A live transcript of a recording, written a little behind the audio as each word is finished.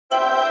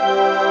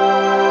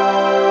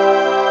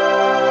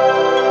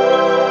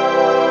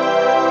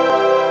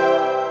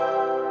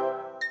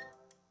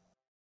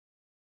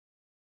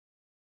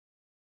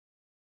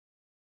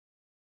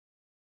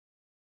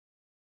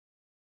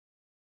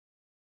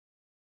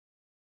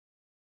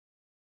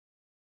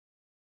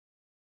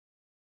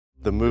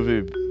The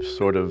movie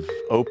sort of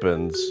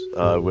opens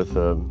with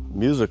a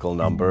musical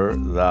number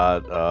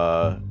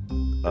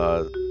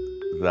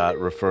that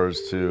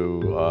refers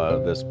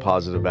to this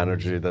positive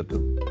energy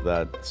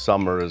that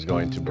summer is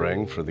going to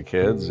bring for the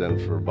kids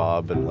and for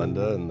Bob and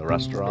Linda in the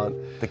restaurant.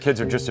 The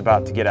kids are just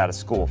about to get out of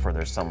school for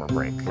their summer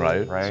break.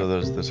 Right. Right. So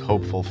there's this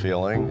hopeful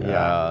feeling.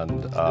 Yeah.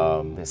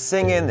 And they're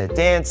singing, they're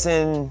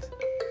dancing.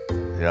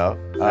 yeah.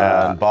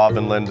 And Bob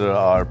and Linda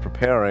are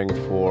preparing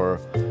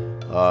for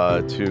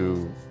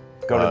to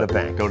Go to the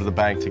bank. Go to the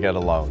bank to get a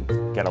loan.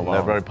 Get a And loan.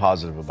 they're very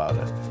positive about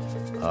it.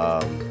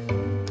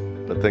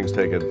 But things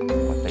take a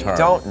What they turn.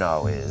 don't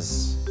know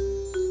is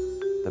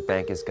the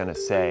bank is going to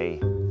say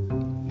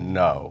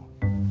No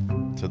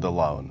to the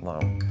loan.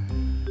 loan,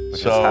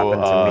 which So, has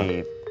happened to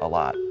me a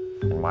lot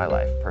in my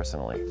life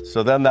personally.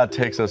 So then that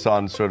takes us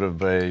on sort of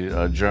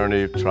a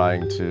journey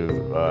trying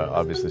to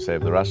obviously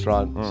save the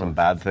restaurant. Some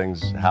bad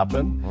things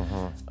happen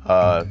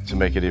to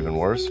make it even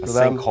worse for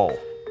them. Sinkhole.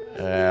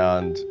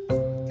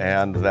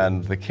 And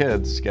then the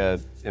kids get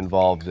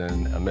involved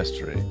in a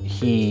mystery.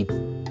 He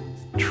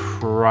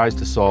tries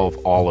to solve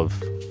all of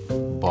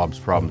Bob's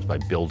problems by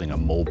building a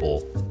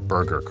mobile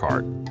burger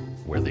cart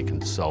where they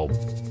can sell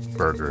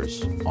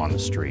burgers on the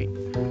street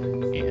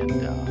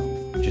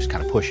and just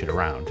kind of push it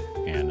around.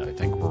 And I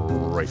think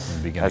right from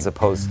the beginning. As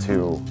opposed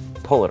to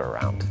pull it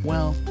around.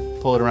 Well,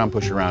 pull it around,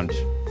 push it around.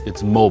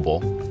 It's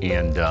mobile,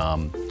 and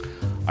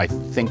I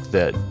think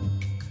that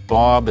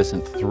Bob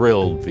isn't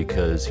thrilled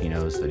because he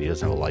knows that he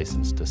doesn't have a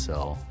license to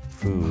sell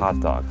food Hot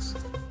dogs.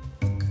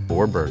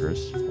 or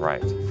burgers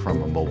Right.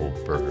 from a mobile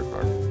burger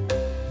cart.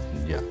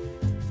 Yeah,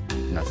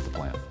 and that's the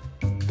plan.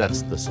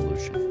 That's the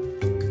solution.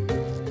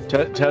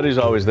 Teddy's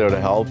always there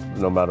to help,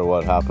 no matter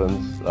what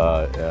happens,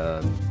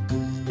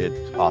 and it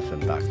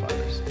often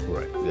backfires.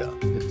 Right. Yeah.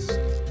 It's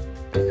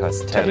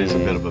Because Teddy's a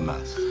bit of a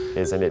mess.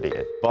 is an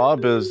idiot.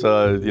 Bob is,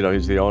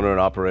 he's the owner and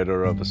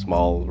operator of a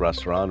small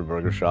restaurant, a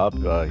burger shop.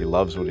 He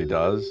loves what he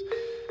does.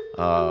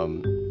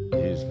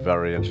 He's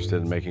very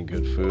interested in making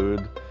good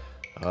food.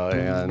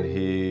 And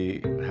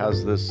he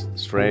has this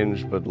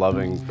strange but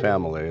loving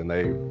family, and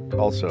they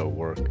also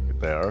work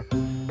there.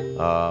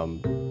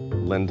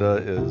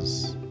 Linda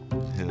is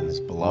his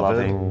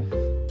beloved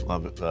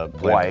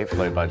wife.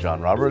 played by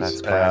John Roberts.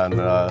 That's correct.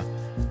 And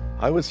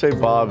I would say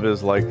Bob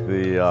is like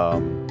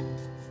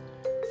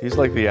he's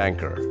like the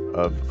anchor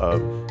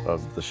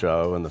of the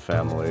show and the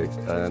family,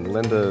 and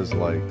Linda is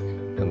like,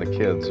 and the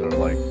kids are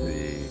like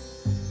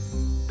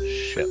the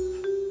ship.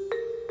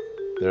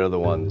 They're the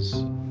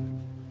ones.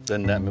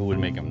 then that would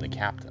make him the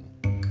captain.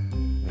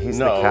 He's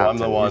No, the captain. I'm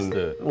the one.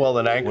 Well,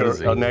 an What is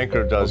he?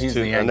 anchor does he's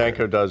two. the An anchor.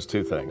 anchor does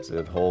two things.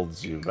 It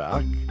holds you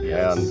back,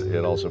 Yes. and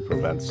it also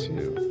prevents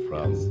you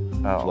from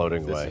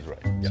floating this away. is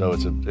right. So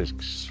it's an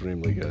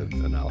extremely good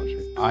analogy.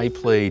 I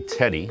play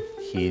Teddy.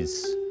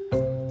 He's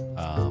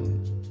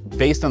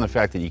based on the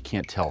fact that you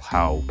can't tell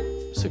how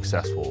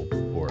successful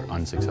or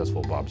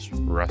unsuccessful Bob's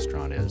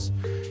restaurant is.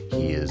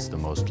 He is the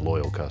most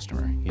loyal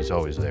customer. He's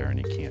always there, and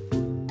you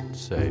can't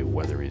say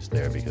whether he's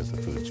there because the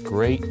food's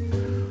great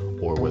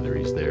or whether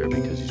he's there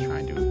because he's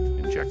trying to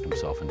inject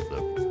himself into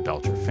the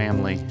Belcher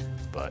family.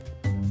 But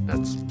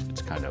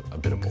it's kind of a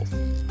bit of both.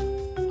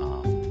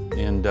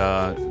 And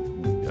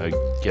I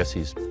guess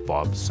he's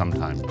Bob's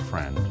sometime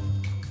friend,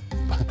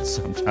 but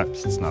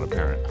sometimes it's not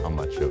apparent how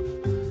much of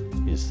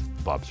he's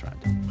Bob's friend.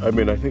 I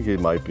mean, I think he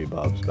might be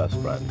Bob's best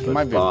friend. He but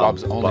might be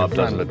Bob's only Bob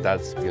friend, doesn't- but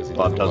that's because he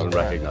Bob doesn't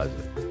doesn't recognize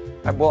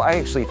it. Well, I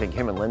actually think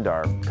him and Linda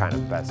are kind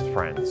of best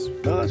friends.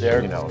 No, that's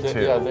They're, You know, they're-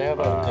 too. Yeah, they have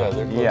they're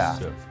close Yeah.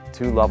 too.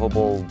 Two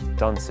lovable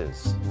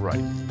dunces. Right.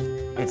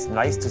 It's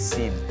nice to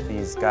see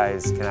these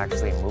guys can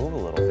actually move a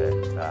little bit.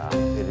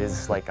 It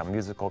is like a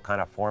musical kind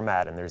of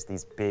format, and there's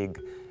these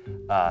big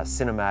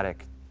cinematic,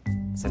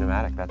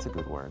 that's a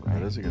good word, right?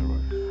 That is a good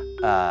word.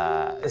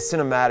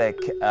 Cinematic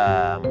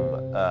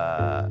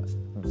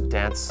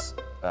dance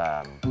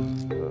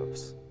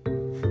moves.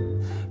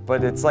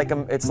 But it's like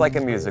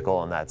a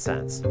musical in that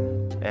sense,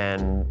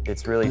 and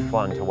it's really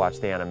fun to watch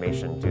the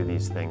animation do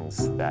these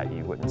things that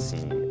you wouldn't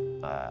see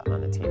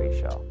on a TV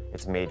show.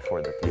 It's made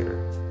for the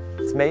theater.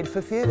 It's made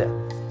for theater.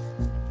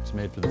 It's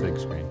made for the big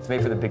screen. It's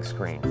made for the big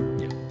screen.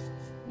 Yeah.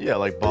 Yeah,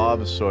 like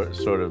Bob sort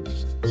of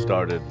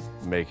started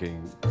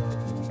making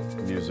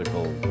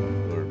musical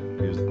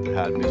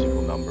had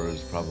musical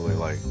numbers probably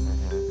like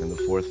in the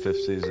 4th,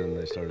 5th season.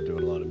 They started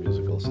doing a lot of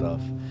musical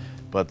stuff,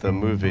 but the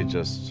movie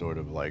just sort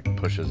of like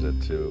pushes it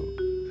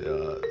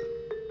to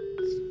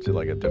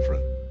like a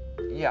different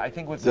Yeah, I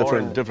think with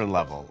Lauren, different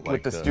level. with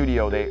Like the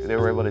studio, they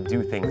were able to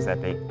do things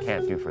that they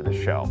can't do for the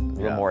show. A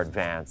little Yeah. more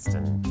advanced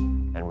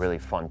and really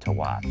fun to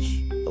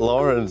watch.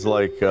 Lauren's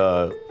like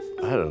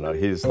I don't know.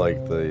 He's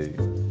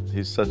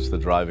such the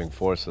driving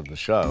force of the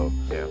show.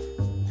 Yeah.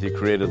 He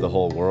created the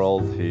whole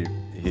world. He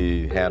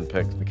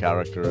handpicked the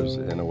characters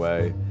in a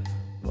way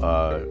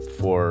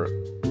for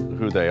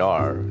who they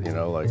are.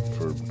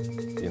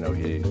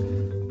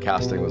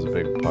 Casting was a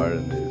big part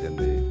in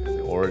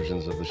the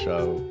origins of the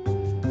show.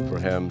 For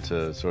him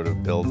to sort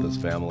of build this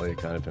family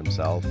kind of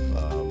himself.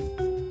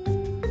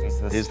 He's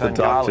the He's Svengali.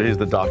 the doctor. He's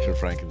the Dr.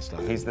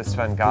 Frankenstein. He's the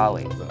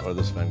Svengali or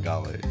the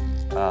Svengali.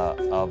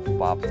 of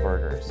Bob's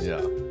Burgers.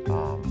 Yeah.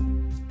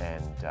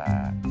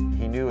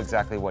 He knew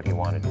exactly what he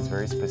wanted. He's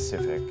very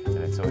specific, and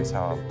it's always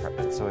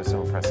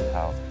so impressive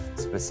how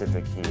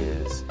specific he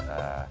is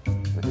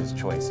with his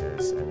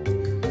choices and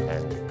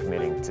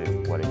committing to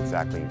what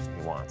exactly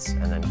he wants,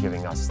 and then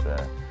giving us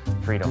the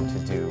freedom to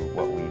do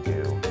what we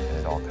do, and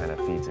it all kind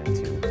of feeds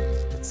into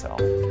itself.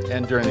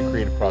 And during the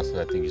creative process,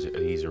 I think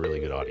he's a really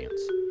good audience.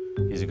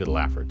 He's a good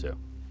laugher too.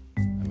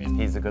 I mean,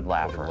 He's a good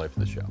laugher. over the life of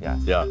the show. Yes.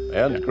 Yeah,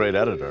 and great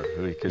editor,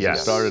 because Yes.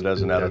 he started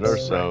as an editor,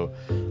 That's so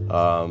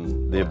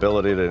the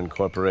ability to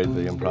incorporate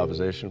the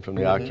improvisation from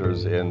the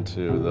actors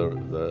into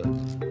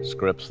the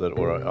scripts that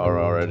are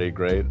already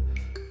great,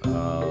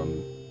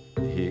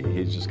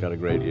 he's just got a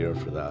great ear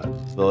for that.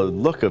 The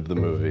look of the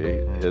movie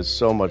is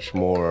so much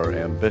more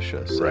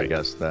ambitious, I Right.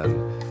 guess, than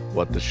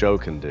what the show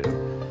can do.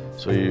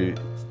 So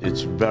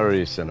it's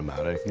very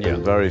cinematic, Yeah.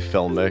 and very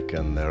filmic,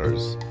 and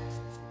there's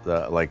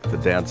the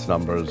dance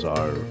numbers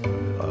are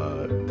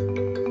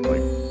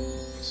like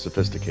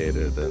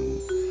sophisticated, and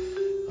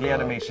The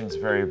animation's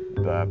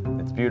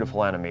it's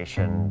beautiful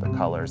animation. The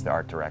colors, the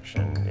art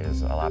direction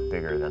is a lot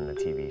bigger than the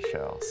TV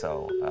show.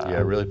 So Yeah,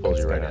 it really pulls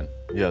it's you right gonna-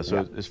 in. yeah.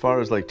 So as far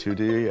as like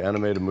 2D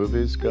animated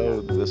movies go,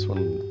 this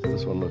one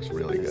looks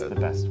really It's good. the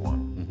best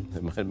one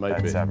It might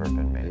that's be. ever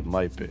been made. It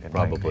might be. It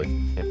Probably.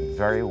 might be. It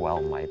very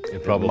well might be. It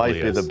It probably might be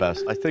is. the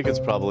best. I think it's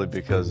probably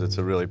because it's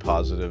a really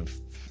positive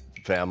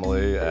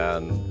family,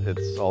 and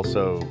it's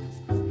also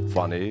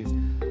funny.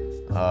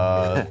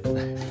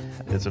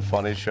 It's a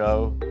funny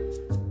show,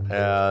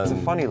 and It's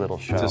a funny little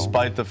show.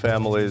 despite the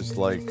family's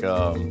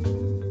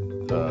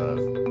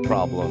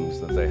problems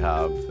that they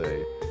have,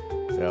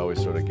 they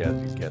always sort of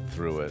get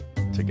through it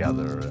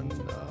together, and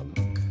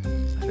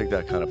I think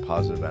that kind of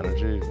positive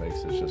energy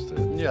makes it just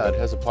a. Yeah, it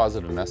has a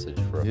positive message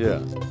for a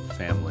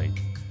family,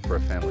 for a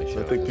family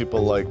show. I think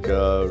people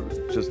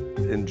just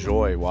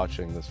enjoy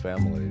watching this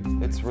family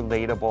It's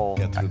relatable.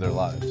 get through their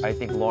lives. I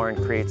think Lauren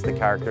creates the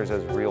characters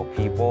as real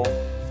people,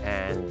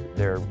 and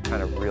they're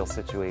kind of real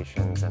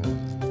situations and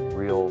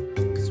real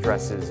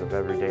stresses of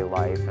everyday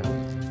life,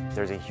 and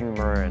there's a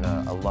humor and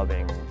a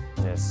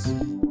lovingness.